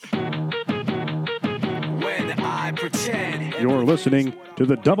pretend. You're listening to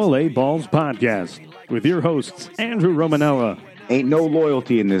the DAAB Balls Podcast with your hosts, Andrew Romanella. Ain't no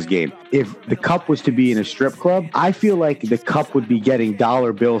loyalty in this game. If the cup was to be in a strip club, I feel like the cup would be getting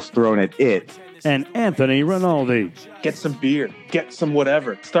dollar bills thrown at it. And Anthony Rinaldi. Get some beer, get some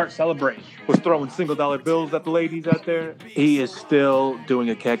whatever, start celebrating. Was throwing single dollar bills at the ladies out there. He is still doing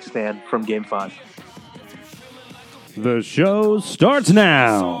a keg stand from Game 5. The show starts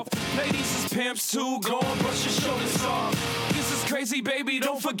now. Ladies is pimps too, go on, brush your shoulders off. This is crazy, baby,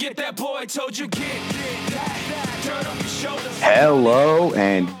 don't forget that boy told you get that dirt on your shoulders. Hello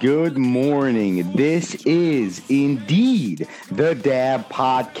and good morning. This is indeed the DAAB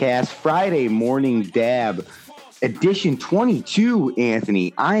Podcast, Friday Morning DAAB, edition 22,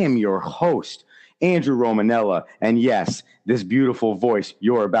 Anthony. I am your host, Andrew Romanella, and yes, this beautiful voice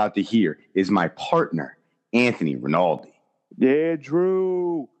you're about to hear is my partner, Anthony Rinaldi. Yeah,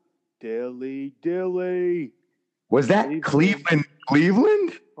 Drew. Dilly. Was that Cleveland?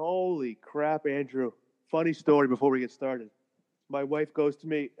 Holy crap, Andrew. Funny story before we get started. My wife goes to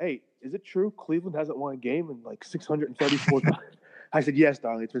me, hey, is it true Cleveland hasn't won a game in like 634 times? I said, yes,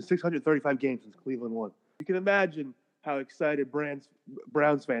 darling. It's been 635 games since Cleveland won. You can imagine how excited Browns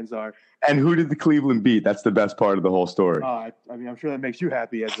fans are. And who did the Cleveland beat? That's the best part of the whole story. I mean, I'm sure that makes you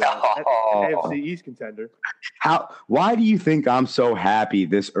happy as an AFC East contender. Why do you think I'm so happy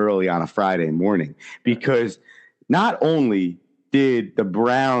this early on a Friday morning? Because not only did the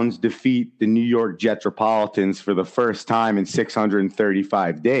Browns defeat the New York Jetropolitans for the first time in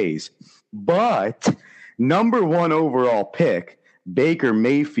 635 days, but number one overall pick, Baker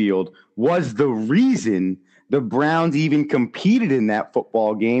Mayfield, was the reason the Browns even competed in that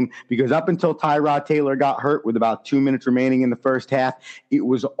football game, because up until Tyrod Taylor got hurt with about 2 minutes remaining in the first half, it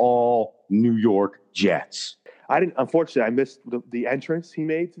was all New York Jets. Unfortunately, I missed the entrance he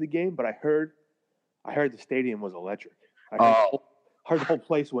made to the game, but I heard the stadium was electric. I heard the whole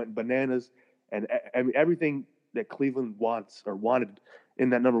place went bananas, and everything that Cleveland wanted in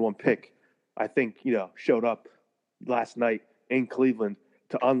that number one pick, I think, showed up last night in Cleveland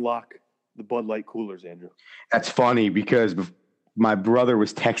to unlock the Bud Light coolers, Andrew. That's funny because my brother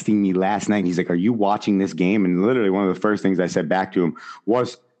was texting me last night. He's like, are you watching this game? And literally one of the first things I said back to him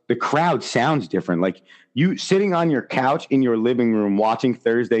was, the crowd sounds different. Like you sitting on your couch in your living room watching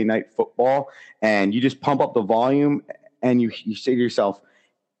Thursday night football, and you just pump up the volume and you say to yourself,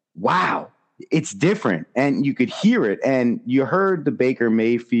 wow, it's different. And you could hear it. And you heard the Baker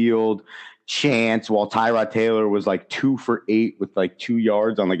Mayfield chance while Tyrod Taylor was like 2 for 8 with like 2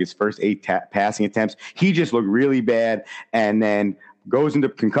 yards on like his first 8 passing attempts. He just looked really bad and then goes into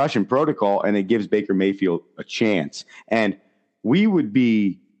concussion protocol, and it gives Baker Mayfield a chance. And we would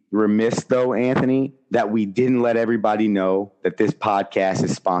be remiss, though, Anthony, that we didn't let everybody know that this podcast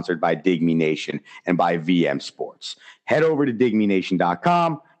is sponsored by Dig Me Nation and by VM Sports. Head over to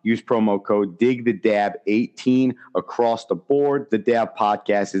digmenation.com. Use promo code DIGTheDAAB18 across the board. The DAAB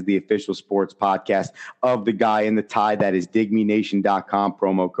podcast is the official sports podcast of the guy in the tie. That is digmenation.com,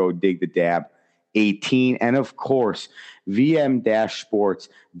 promo code DIGTheDAAB18. And, of course,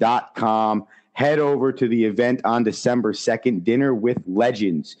 vm-sports.com. Head over to the event on December 2nd, Dinner with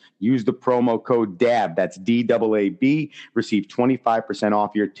Legends. Use the promo code DAAB, that's DAAB. Receive 25%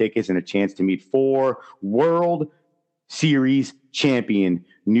 off your tickets and a chance to meet 4 World Series champion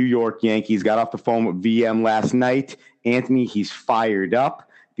New York Yankees. Got off the phone with VM last night. Anthony, he's fired up.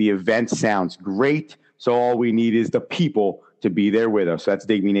 The event sounds great. So all we need is the people to be there with us. So that's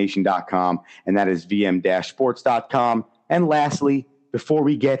digmenation.com, and that is vm-sports.com. And lastly, before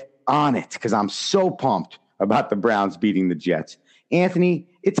we get on it, because I'm so pumped about the Browns beating the Jets, Anthony,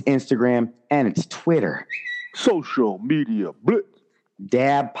 it's Instagram and it's Twitter. Social media blitz.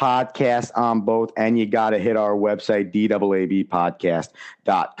 DAAB podcast on both, and you got to hit our website,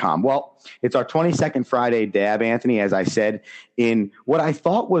 DAABpodcast.com. Well, it's our 22nd Friday DAAB, Anthony, as I said, in what I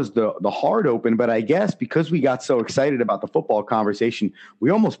thought was the hard open, but I guess because we got so excited about the football conversation, we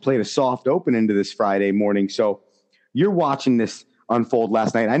almost played a soft open into this Friday morning. So you're watching this unfold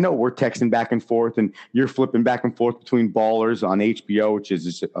last night. I know we're texting back and forth, and you're flipping back and forth between Ballers on HBO, which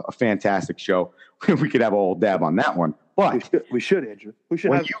is a fantastic show. We could have a whole DAAB on that one. But we should, Andrew. We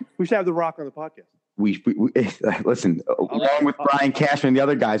should have The Rock on the podcast. We listen, along with Brian Cashman and the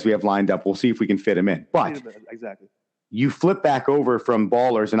other guys we have lined up, we'll see if we can fit him in. But exactly. You flip back over from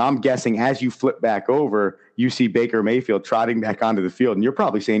Ballers, and I'm guessing as you flip back over, you see Baker Mayfield trotting back onto the field, and you're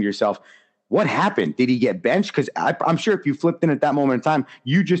probably saying to yourself, what happened? Did he get benched? Because I'm sure if you flipped in at that moment in time,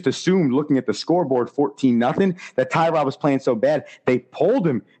 you just assumed, looking at the scoreboard 14-0, that Tyrod was playing so bad, they pulled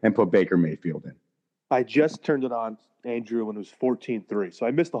him and put Baker Mayfield in. I just turned it on, Andrew, when it was 14-3. So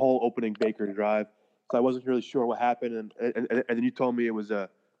I missed the whole opening Baker drive. so I wasn't really sure what happened. And then you told me it was I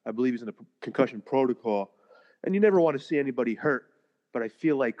believe he's in a concussion protocol, and you never want to see anybody hurt. But I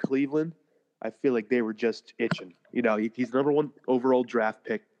feel like Cleveland, I feel like they were just itching. You know, he's the number 1 overall draft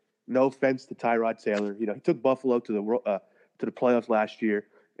pick. No offense to Tyrod Taylor. You know, he took Buffalo to the playoffs last year,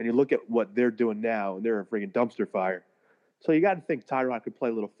 and you look at what they're doing now, and they're a freaking dumpster fire. So you got to think Tyrod could play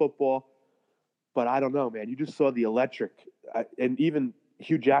a little football, but I don't know, man. You just saw the electric, and even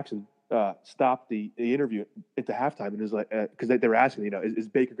Hugh Jackson stopped the interview at the halftime and was like, because they were asking, you know, is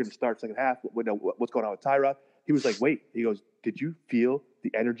Baker going to start second half? What's going on with Tyrod? He was like, wait. He goes, did you feel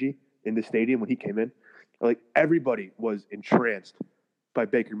the energy in the stadium when he came in? Like, everybody was entranced by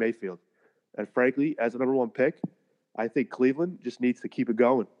Baker Mayfield. And frankly, as a number 1 pick, I think Cleveland just needs to keep it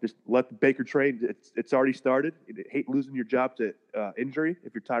going. Just let the Baker train. It's already started. You hate losing your job to injury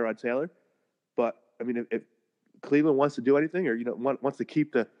if you're Tyrod Taylor. But, I mean, if Cleveland wants to do anything or, you know, wants to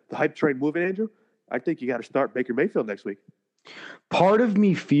keep the hype train moving, Andrew, I think you got to start Baker Mayfield next week. Part of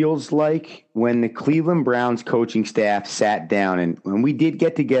me feels like when the Cleveland Browns coaching staff sat down, and when we did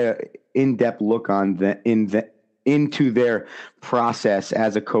get an in-depth look on into their process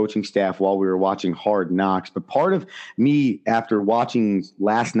as a coaching staff while we were watching Hard Knocks. But part of me, after watching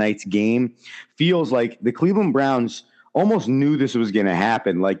last night's game, feels like the Cleveland Browns almost knew this was going to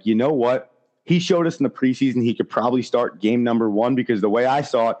happen. Like, you know what? He showed us in the preseason he could probably start game number 1, because the way I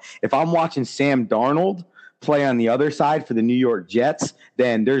saw it, if I'm watching Sam Darnold play on the other side for the New York Jets,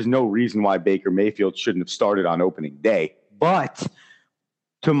 then there's no reason why Baker Mayfield shouldn't have started on opening day. But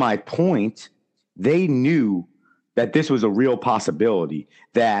to my point, they knew that this was a real possibility,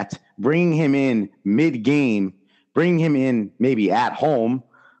 that bringing him in mid-game, bringing him in maybe at home,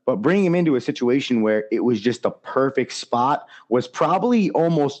 but bringing him into a situation where it was just a perfect spot was probably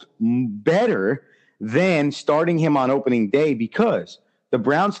almost better than starting him on opening day, because the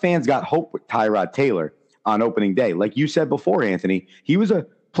Browns fans got hope with Tyrod Taylor on opening day. Like you said before, Anthony, he was a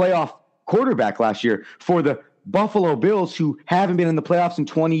playoff quarterback last year for the Buffalo Bills, who haven't been in the playoffs in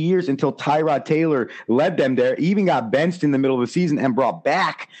 20 years until Tyrod Taylor led them there, even got benched in the middle of the season and brought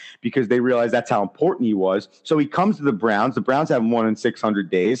back because they realized that's how important he was. So he comes to the Browns. The Browns haven't won in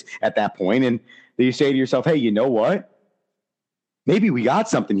 600 days at that point. And you say to yourself, hey, you know what? Maybe we got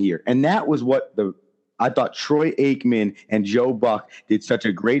something here. And that was what I thought Troy Aikman and Joe Buck did such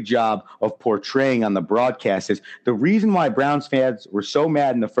a great job of portraying on the broadcast. Is the reason why Browns fans were so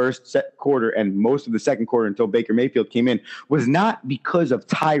mad in the first quarter and most of the second quarter until Baker Mayfield came in was not because of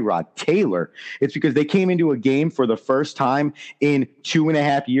Tyrod Taylor. It's because they came into a game for the first time in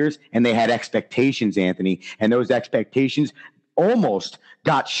 2.5 years and they had expectations, Anthony. And those expectations almost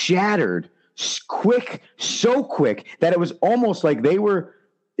got shattered so quick that it was almost like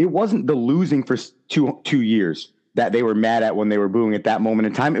it wasn't the losing for two years that they were mad at when they were booing at that moment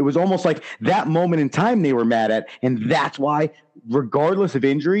in time. It was almost like that moment in time they were mad at. And that's why, regardless of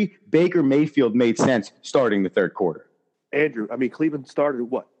injury, Baker Mayfield made sense starting the third quarter. Andrew, I mean, Cleveland started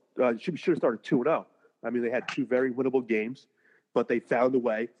what? Should have started 2-0. I mean, they had 2 very winnable games, but they found a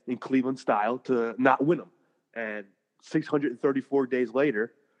way in Cleveland style to not win them. And 634 days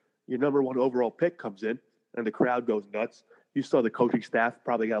later, your number 1 overall pick comes in and the crowd goes nuts. You saw the coaching staff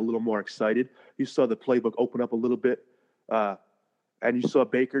probably got a little more excited. You saw the playbook open up a little bit. And you saw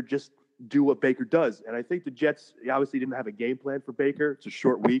Baker just do what Baker does. And I think the Jets obviously didn't have a game plan for Baker. It's a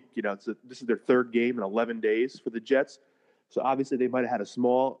short week. You know, this is their 3rd game in 11 days for the Jets. So obviously they might have had a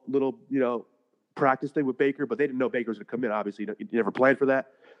small little, practice thing with Baker, but they didn't know Baker was going to come in. Obviously, you never planned for that.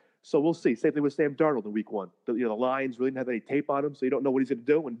 So we'll see. Same thing with Sam Darnold in week 1. The Lions really didn't have any tape on him, so you don't know what he's going to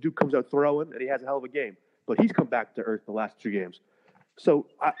do. When Duke comes out throwing, and he has a hell of a game. But he's come back to earth the last 2 games. So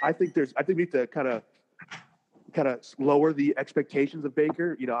I think we need to kind of lower the expectations of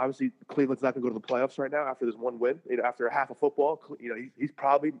Baker. Obviously Cleveland's not going to go to the playoffs right now after this 1 win. After a half of football, he's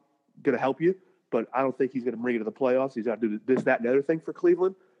probably going to help you, but I don't think he's going to bring you to the playoffs. He's got to do this, that, and the other thing for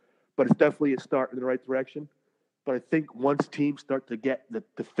Cleveland. But it's definitely a start in the right direction. But I think once teams start to get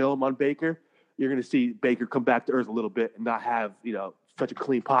the film on Baker, you're going to see Baker come back to earth a little bit and not have such a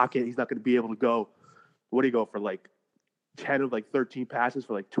clean pocket. He's not going to be able to go. What do you go for, like 10 of 13 passes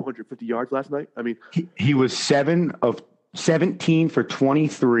for 250 yards last night? I mean, he was 7 of 17 for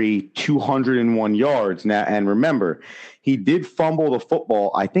 23, 201 yards. Now, and remember, he did fumble the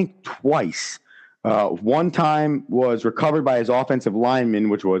football, I think, twice. One time was recovered by his offensive lineman,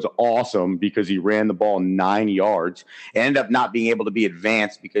 which was awesome because he ran the ball 9 yards. It ended up not being able to be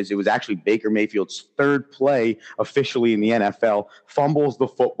advanced because it was actually Baker Mayfield's 3rd play officially in the NFL. Fumbles the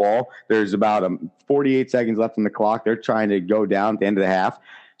football. There's about 48 seconds left on the clock. They're trying to go down at the end of the half.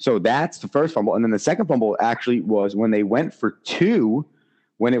 So that's the first fumble. And then the second fumble actually was when they went for 2,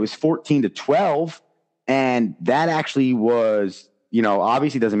 when it was 14-12. And that actually was,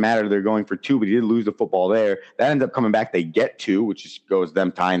 obviously doesn't matter. They're going for 2, but he did lose the football there. That ends up coming back. They get 2, which just goes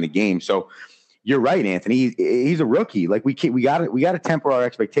them tying the game. So you're right, Anthony. He's a rookie. Like we got to temper our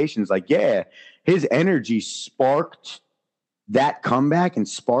expectations. Like, yeah, his energy sparked that comeback and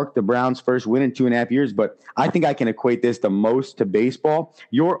sparked the Browns' first win in 2.5 years. But I think I can equate this the most to baseball.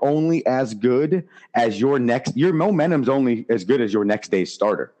 You're only as good as your momentum's only as good as your next day's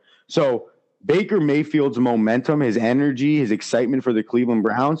starter. So Baker Mayfield's momentum, his energy, his excitement for the Cleveland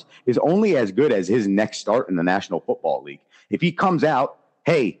Browns is only as good as his next start in the National Football League. If he comes out,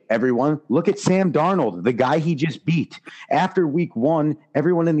 hey, everyone, look at Sam Darnold, the guy he just beat. After week 1,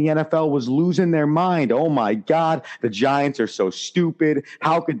 everyone in the NFL was losing their mind. Oh, my God, the Giants are so stupid.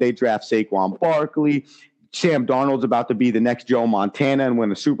 How could they draft Saquon Barkley? Sam Darnold's about to be the next Joe Montana and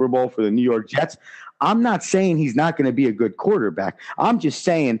win a Super Bowl for the New York Jets. I'm not saying he's not going to be a good quarterback. I'm just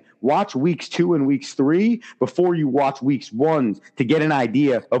saying watch weeks 2 and weeks 3 before you watch weeks 1 to get an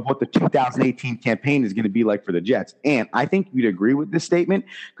idea of what the 2018 campaign is going to be like for the Jets. And I think you'd agree with this statement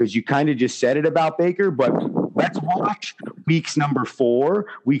because you kind of just said it about Baker, but let's watch weeks number 4,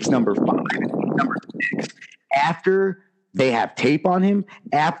 weeks number 5, and week number 6 after they have tape on him,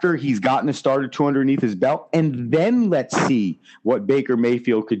 after he's gotten a starter 2 underneath his belt, and then let's see what Baker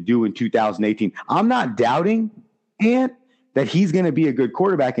Mayfield could do in 2018. I'm not doubting, Ant, that he's going to be a good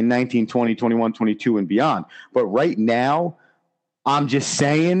quarterback in 19, 20, 21, 22, and beyond. But right now, I'm just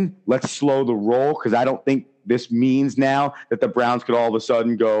saying let's slow the roll because I don't think this means now that the Browns could all of a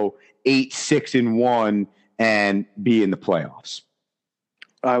sudden go 8-6-1 and be in the playoffs.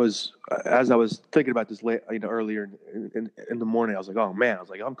 As I was thinking about this earlier in the morning, I was like, oh man,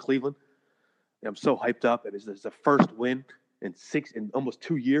 I'm Cleveland. I'm so hyped up. And it's the first win in almost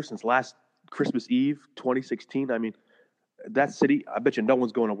 2 years since last Christmas Eve, 2016. I mean, that city, I bet you no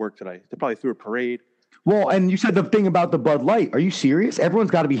one's going to work today. They probably threw a parade. Well, and you said the thing about the Bud Light. Are you serious?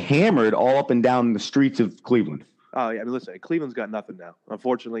 Everyone's got to be hammered all up and down the streets of Cleveland. Oh yeah, I mean, listen, Cleveland's got nothing now.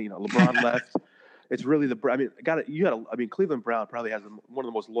 Unfortunately, LeBron left. It's really Cleveland Brown probably has one of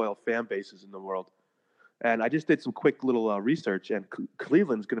the most loyal fan bases in the world. And I just did some quick little research, and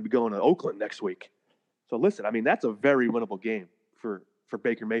Cleveland's going to be going to Oakland next week. So listen, I mean, that's a very winnable game for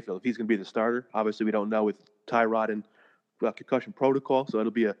Baker Mayfield if he's going to be the starter. Obviously, we don't know with Tyrod and concussion protocol, so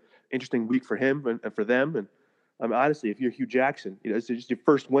it'll be an interesting week for him and for them. And I mean, honestly, if you're Hugh Jackson, it's just your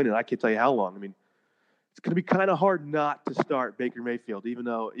first win, and I can't tell you how long. I mean, it's going to be kind of hard not to start Baker Mayfield, even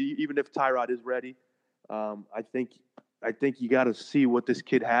if Tyrod is ready. I think you got to see what this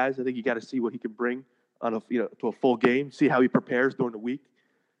kid has. I think you got to see what he can bring on to a full game. See how he prepares during the week.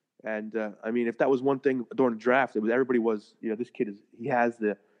 And I mean, if that was one thing during the draft, everybody was this kid he has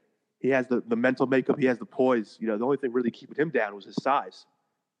the mental makeup, he has the poise. The only thing really keeping him down was his size.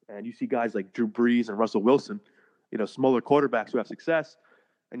 And you see guys like Drew Brees and Russell Wilson, smaller quarterbacks who have success,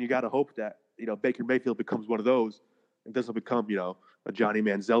 and you got to hope that Baker Mayfield becomes one of those and doesn't become, a Johnny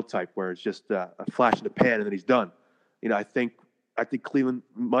Manziel type where it's just a flash in the pan and then he's done. I think Cleveland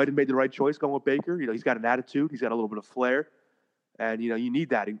might have made the right choice going with Baker. He's got an attitude, he's got a little bit of flair, and you need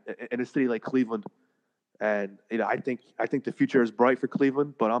that in a city like Cleveland. And I think the future is bright for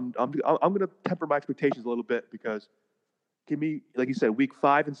Cleveland, but I'm going to temper my expectations a little bit because give me, like you said, week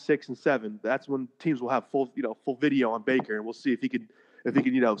 5 and 6 and 7. That's when teams will have full video on Baker, and we'll see if he can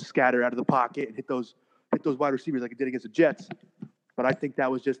scatter out of the pocket and hit those wide receivers like he did against the Jets. But I think that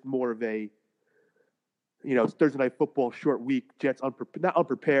was just more of a, it's Thursday Night Football, short week. Jets not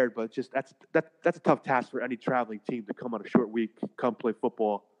unprepared, but just that's a tough task for any traveling team to come on a short week, come play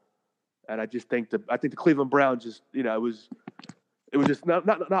football. And I just think the Cleveland Browns just it was just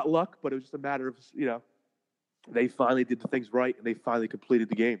not luck, but it was just a matter of they finally did the things right and they finally completed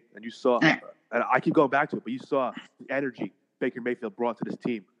the game. And you saw, and I keep going back to it, but you saw the energy Baker Mayfield brought to this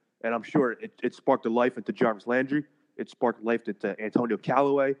team. And I'm sure it sparked a life into Jarvis Landry. It sparked life into Antonio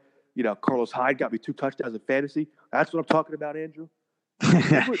Callaway. Carlos Hyde got me 2 touchdowns in fantasy. That's what I'm talking about, Andrew.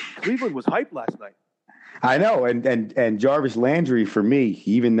 Cleveland was hyped last night. I know, and Jarvis Landry, for me,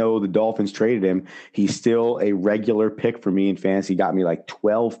 even though the Dolphins traded him, he's still a regular pick for me in fantasy. He got me like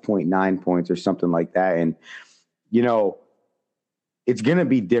 12.9 points or something like that. And, it's going to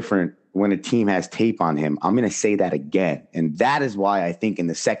be different when a team has tape on him. I'm going to say that again. And that is why I think in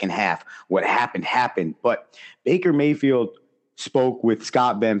the second half, what happened. But Baker Mayfield spoke with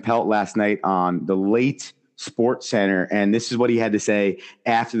Scott Van Pelt last night on the late Sports Center. And this is what he had to say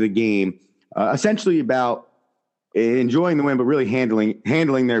after the game, essentially about enjoying the win, but really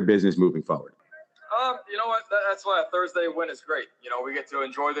handling their business moving forward. You know what? That's why a Thursday win is great. We get to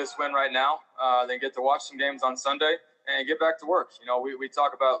enjoy this win right now, then get to watch some games on Sunday. and get back to work. We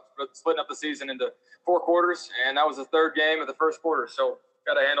talk about splitting up the season into 4 quarters, and that was the 3rd game of the 1st quarter. So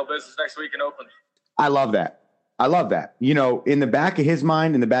got to handle business next week in Oakland. I love that. In the back of his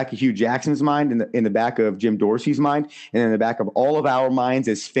mind, in the back of Hugh Jackson's mind, in the back of Jim Dorsey's mind, and in the back of all of our minds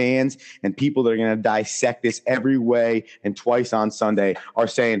as fans and people that are going to dissect this every way and twice on Sunday are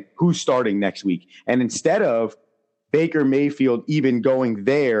saying, who's starting next week? And instead of Baker Mayfield even going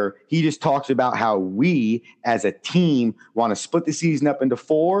there, he just talks about how we as a team want to split the season up into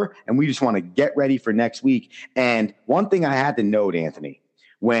 4, and we just want to get ready for next week. And one thing I had to note, Anthony,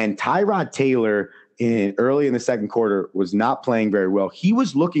 when Tyrod Taylor early in the 2nd quarter was not playing very well, he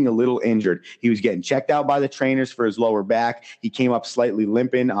was looking a little injured. He was getting checked out by the trainers for his lower back. He came up slightly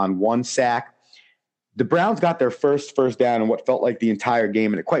limping on 1 sack. The Browns got their first down in what felt like the entire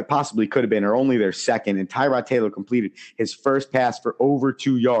game, and it quite possibly could have been, or only their second. And Tyrod Taylor completed his first pass for over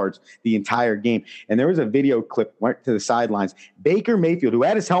 2 yards the entire game. And there was a video clip went to the sidelines. Baker Mayfield, who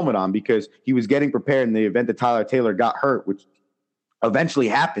had his helmet on because he was getting prepared in the event that Tyler Taylor got hurt, which eventually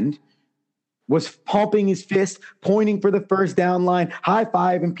happened, was pumping his fist, pointing for the first down line,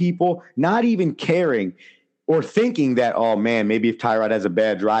 high-fiving people, not even caring or thinking that, oh, man, maybe if Tyrod has a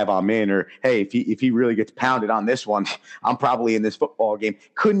bad drive, I'm in, or, hey, if he really gets pounded on this one, I'm probably in this football game.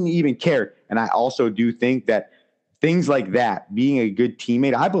 Couldn't even care. And I also do think that things like that, being a good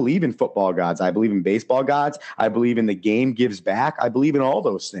teammate, I believe in football gods. I believe in baseball gods. I believe in the game gives back. I believe in all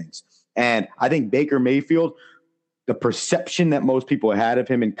those things. And I think Baker Mayfield, the perception that most people had of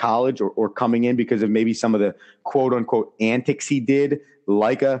him in college or coming in because of maybe some of the quote unquote antics he did,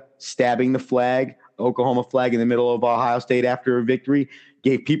 like stabbing the flag, Oklahoma flag in the middle of Ohio State after a victory,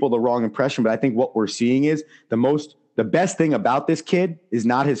 gave people the wrong impression. But I think what we're seeing is the best thing about this kid is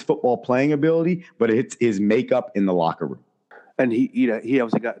not his football playing ability, but it's his makeup in the locker room. And he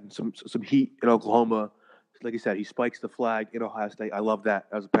obviously got some heat in Oklahoma. Like you said, he spikes the flag in Ohio State. I love that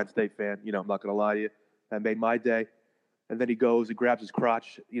as a Penn State fan. I'm not going to lie to you. That made my day. And then he goes and grabs his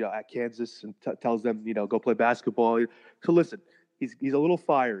crotch, at Kansas and tells them, go play basketball. So listen, he's a little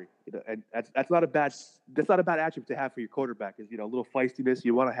fiery, and that's not a bad attribute to have for your quarterback. Is a little feistiness.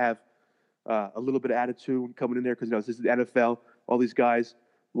 You want to have a little bit of attitude coming in there because this is the NFL. All these guys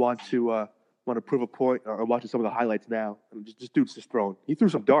want to prove a point. Or watching some of the highlights now. And just dude's just throwing. He threw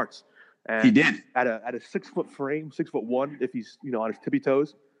some darts. And he did at a 6-foot frame, 6'1", if he's on his tippy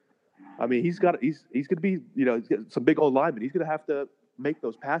toes. I mean, he's going to be, he's got some big old linemen. He's going to have to make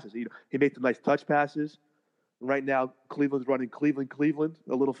those passes. He made some nice touch passes. Right now, Cleveland's running Cleveland,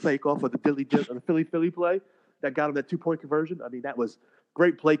 a little fake off of the Philly play that got him that 2-point conversion. I mean, that was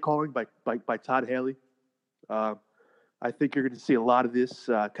great play calling by Todd Haley. I think you're going to see a lot of this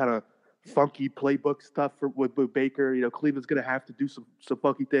kind of funky playbook stuff with Baker. Cleveland's going to have to do some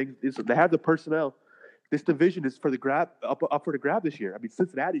funky things. They have the personnel. This division is for the grab, up for the grab this year. I mean,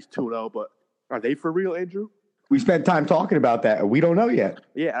 Cincinnati's 2-0, but are they for real, Andrew? We spent time talking about that. We don't know yet.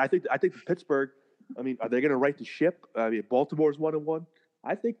 Yeah, I think Pittsburgh. I mean, are they going to right the ship? I mean, Baltimore's 1-1.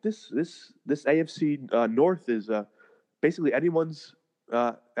 I think this AFC North is basically anyone's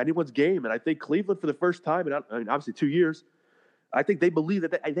game, and I think Cleveland for the first time in obviously 2 years, I think they believe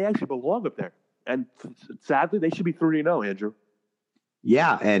that they actually belong up there. And sadly, they should be 3-0, Andrew.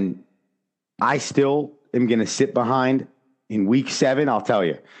 Yeah, and I still am going to sit behind in week 7, I'll tell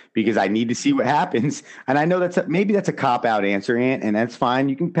you, because I need to see what happens. And I know maybe that's a cop-out answer, Ant, and that's fine.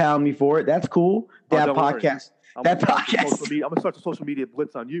 You can pound me for it. That's cool. That podcast. I'm going to start the social media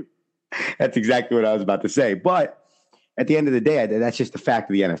blitz on you. That's exactly what I was about to say. But at the end of the day, that's just the fact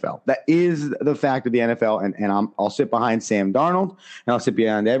of the NFL. That is the fact of the NFL, and I'll sit behind Sam Darnold, and I'll sit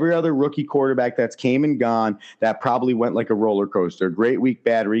behind every other rookie quarterback that's came and gone that probably went like a roller coaster. Great week,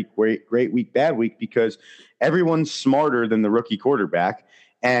 bad week, great week, bad week, because everyone's smarter than the rookie quarterback,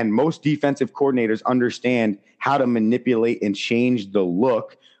 and most defensive coordinators understand how to manipulate and change the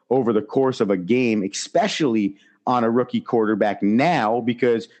look over the course of a game, especially on a rookie quarterback now,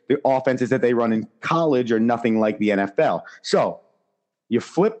 because the offenses that they run in college are nothing like the NFL. So you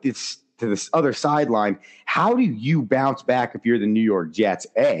flip this to this other sideline. How do you bounce back if you're the New York Jets?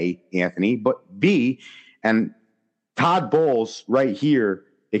 A, Anthony, but B, and Todd Bowles right here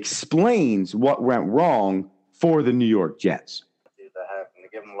explains what went wrong for the New York Jets. That happened to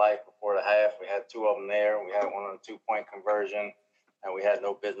give them life before the half. We had 2 of them there. We had one on a 2-point conversion. And we had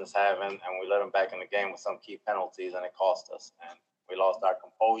no business having, and we let them back in the game with some key penalties, and it cost us. And we lost our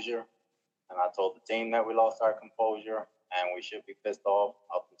composure. And I told the team that we lost our composure, and we should be pissed off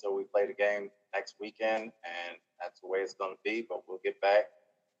up until we play the game next weekend. And that's the way it's going to be, but we'll get back.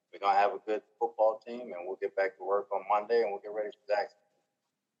 We're going to have a good football team, and we'll get back to work on Monday, and we'll get ready for Jackson.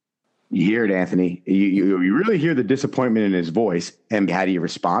 You hear it, Anthony. You really hear the disappointment in his voice. And how do you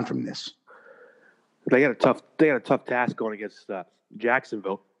respond from this? They got a tough task going against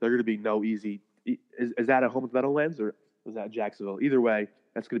Jacksonville. They're going to be no easy. Is that at home with Meadowlands or is that Jacksonville? Either way,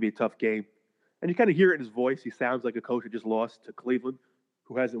 that's going to be a tough game. And you kind of hear it in his voice. He sounds like a coach who just lost to Cleveland,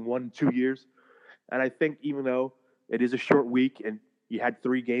 who hasn't won in 2 years. And I think even though it is a short week and you had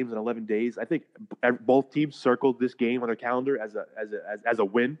 3 games in 11 days, I think both teams circled this game on their calendar as a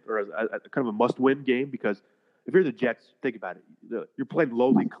win or as kind of a must-win game, because if you're the Jets, think about it. You're playing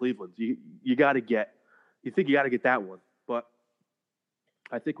lowly Cleveland. You got to get that one. But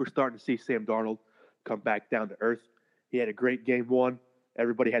I think we're starting to see Sam Darnold come back down to earth. He had a great game 1.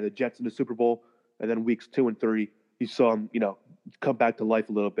 Everybody had the Jets in the Super Bowl. And then weeks 2 and 3, you saw him, come back to life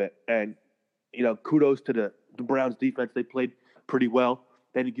a little bit. And, kudos to the Browns defense. They played pretty well.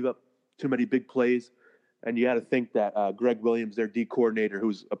 They didn't give up too many big plays. And you got to think that Greg Williams, their D coordinator,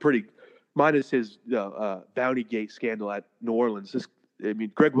 who's minus his Bounty Gate scandal at New Orleans.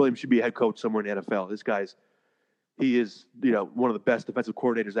 Greg Williams should be a head coach somewhere in the NFL. He is, one of the best defensive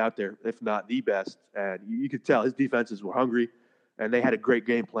coordinators out there, if not the best. And you could tell his defenses were hungry, and they had a great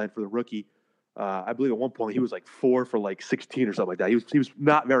game plan for the rookie. I believe at one point he was like 4 for 16 or something like that. He was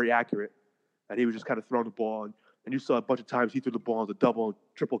not very accurate, and he was just kind of throwing the ball. And you saw a bunch of times he threw the ball into double and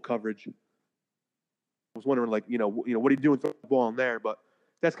triple coverage. I was wondering, what are you doing throwing the ball in there? But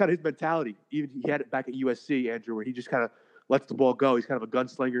that's kind of his mentality. Even he had it back at USC, Andrew, where he just kind of lets the ball go. He's kind of a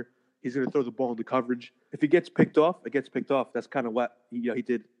gunslinger. He's going to throw the ball into coverage. If he gets picked off, it gets picked off. That's kind of what he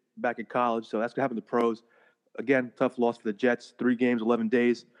did back in college. So that's going to happen to pros. Again, tough loss for the Jets. 3 games, 11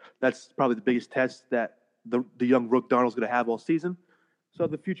 days. That's probably the biggest test that the young Rook Darnold's going to have all season. So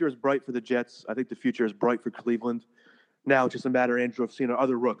the future is bright for the Jets. I think the future is bright for Cleveland. Now it's just a matter, Andrew, of seeing our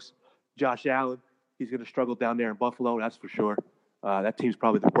other Rooks. Josh Allen, he's going to struggle down there in Buffalo, that's for sure. That team's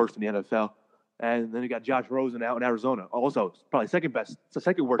probably the worst in the NFL. And then you got Josh Rosen out in Arizona. Also, probably second best. It's the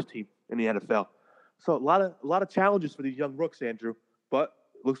second worst team in the NFL. So a lot of challenges for these young Rooks, Andrew. But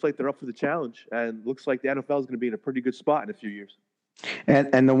it looks like they're up for the challenge, and looks like the NFL is going to be in a pretty good spot in a few years.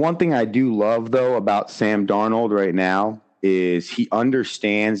 And the one thing I do love, though, about Sam Darnold right now is he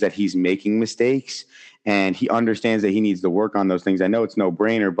understands that he's making mistakes, and he understands that he needs to work on those things. I know it's no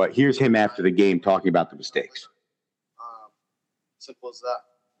brainer, but here's him after the game talking about the mistakes. Simple as that.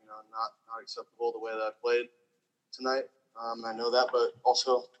 Not acceptable the way that I played tonight. I know that, but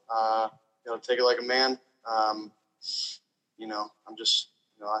also, take it like a man. I'm just,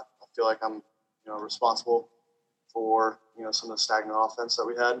 I feel like I'm, responsible for, some of the stagnant offense that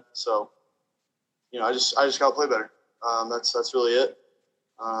we had. So, I just got to play better. That's really it.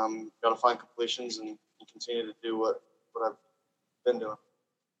 Got to find completions and continue to do what I've been doing.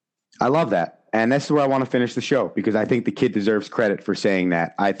 I love that. And that's where I want to finish the show, because I think the kid deserves credit for saying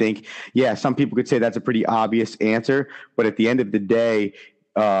that. I think, some people could say that's a pretty obvious answer, but at the end of the day,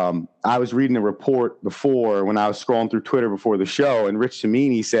 I was reading a report before when I was scrolling through Twitter before the show, and Rich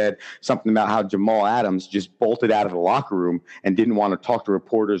Cimini said something about how Jamal Adams just bolted out of the locker room and didn't want to talk to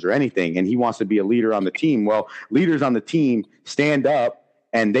reporters or anything, and he wants to be a leader on the team. Well, leaders on the team stand up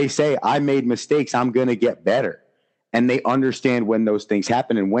and they say, I made mistakes, I'm going to get better. And they understand when those things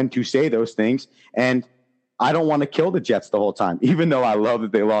happen and when to say those things. And I don't want to kill the Jets the whole time, even though I love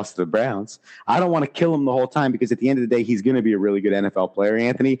that they lost to the Browns. I don't want to kill him the whole time, because at the end of the day, he's going to be a really good NFL player,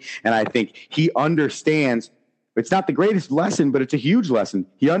 Anthony. And I think he understands. It's not the greatest lesson, but it's a huge lesson.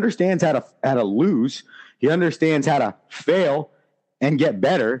 He understands how to lose. He understands how to fail and get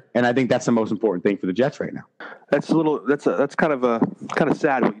better. And I think that's the most important thing for the Jets right now. That's kind of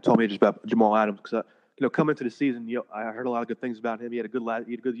sad what you told me just about Jamal Adams, because coming into the season, I heard a lot of good things about him. He had a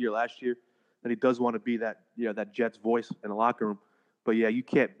good year last year, and he does want to be that that Jets voice in the locker room. But you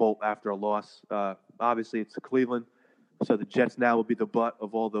can't bolt after a loss. Obviously, it's Cleveland, so the Jets now will be the butt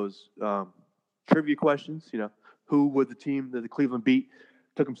of all those trivia questions. Who would the team that the Cleveland beat?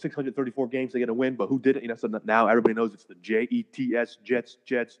 Took them 634 games to get a win, but who did it? So now everybody knows it's the Jets,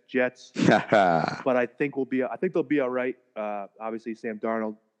 Jets. But I think they'll be all right. Obviously, Sam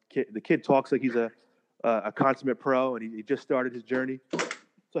Darnold, the kid talks like he's a consummate pro, and he just started his journey.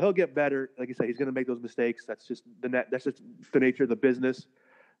 So he'll get better. Like I said, he's going to make those mistakes. That's just the nature of the business.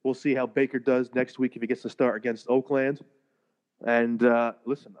 We'll see how Baker does next week if he gets to start against Oakland. And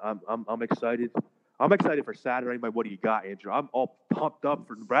listen, I'm excited. I'm excited for Saturday. But what do you got, Andrew? I'm all pumped up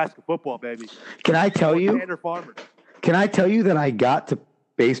for Nebraska football, baby. Can I tell you? Tanner Farmer. Can I tell you that I got to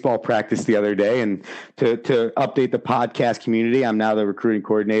baseball practice the other day, and to update the podcast community, I'm now the recruiting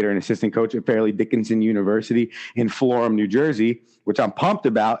coordinator and assistant coach at Fairleigh Dickinson University in Florham, New Jersey, which I'm pumped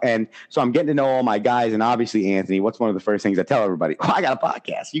about. And so I'm getting to know all my guys. And obviously, Anthony, what's one of the first things I tell everybody? Oh, I got a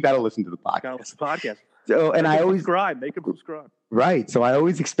podcast. You got to listen to the podcast. So, and I always make them subscribe. Right. So I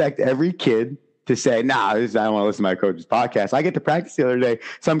always expect every kid to say, I don't want to listen to my coach's podcast. I get to practice the other day.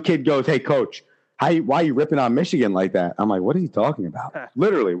 Some kid goes, hey, coach, why are you ripping on Michigan like that? I'm like, what is he talking about?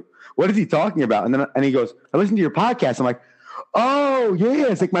 Literally, what is he talking about? And he goes, I listened to your podcast. I'm like, oh, yeah.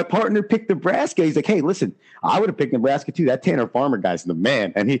 It's like my partner picked Nebraska. He's like, hey, listen, I would have picked Nebraska too. That Tanner Farmer guy's the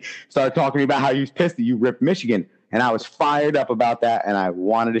man. And he started talking to me about how he was pissed that you ripped Michigan. And I was fired up about that. And I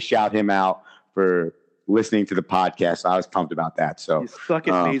wanted to shout him out for listening to the podcast. So I was pumped about that. So you suck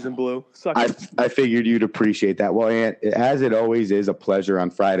it, maize and blue. I figured you'd appreciate that. Well, Ant, as it always is a pleasure on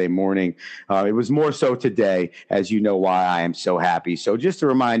Friday morning, it was more so today, as you know why I am so happy. So just to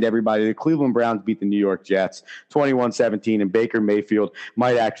remind everybody, the Cleveland Browns beat the New York Jets 21-17, and Baker Mayfield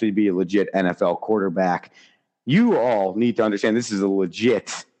might actually be a legit NFL quarterback. You all need to understand this is a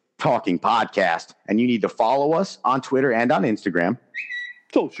legit talking podcast, and you need to follow us on Twitter and on Instagram.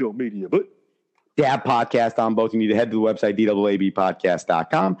 Social media, but DAAB podcast on both. You need to head to the website,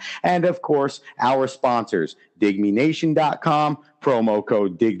 DAABpodcast.com. And, of course, our sponsors, digmenation.com, promo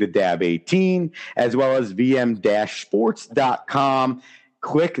code DIGTheDAAB18, as well as vm-sports.com.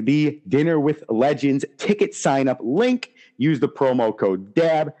 Click the Dinner with Legends ticket sign-up link. Use the promo code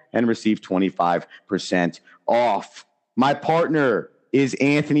DAAB and receive 25% off. My partner is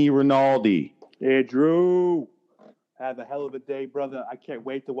Anthony Rinaldi. Hey, Drew. Have a hell of a day, brother. I can't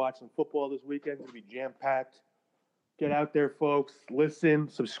wait to watch some football this weekend. It's going to be jam-packed. Get out there, folks. Listen,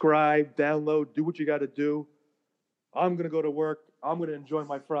 subscribe, download, do what you got to do. I'm going to go to work. I'm going to enjoy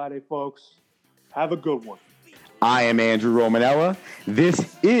my Friday, folks. Have a good one. I am Andrew Romanella.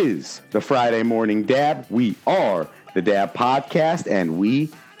 This is the Friday Morning DAAB. We are the DAAB Podcast, and we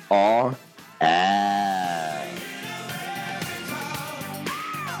are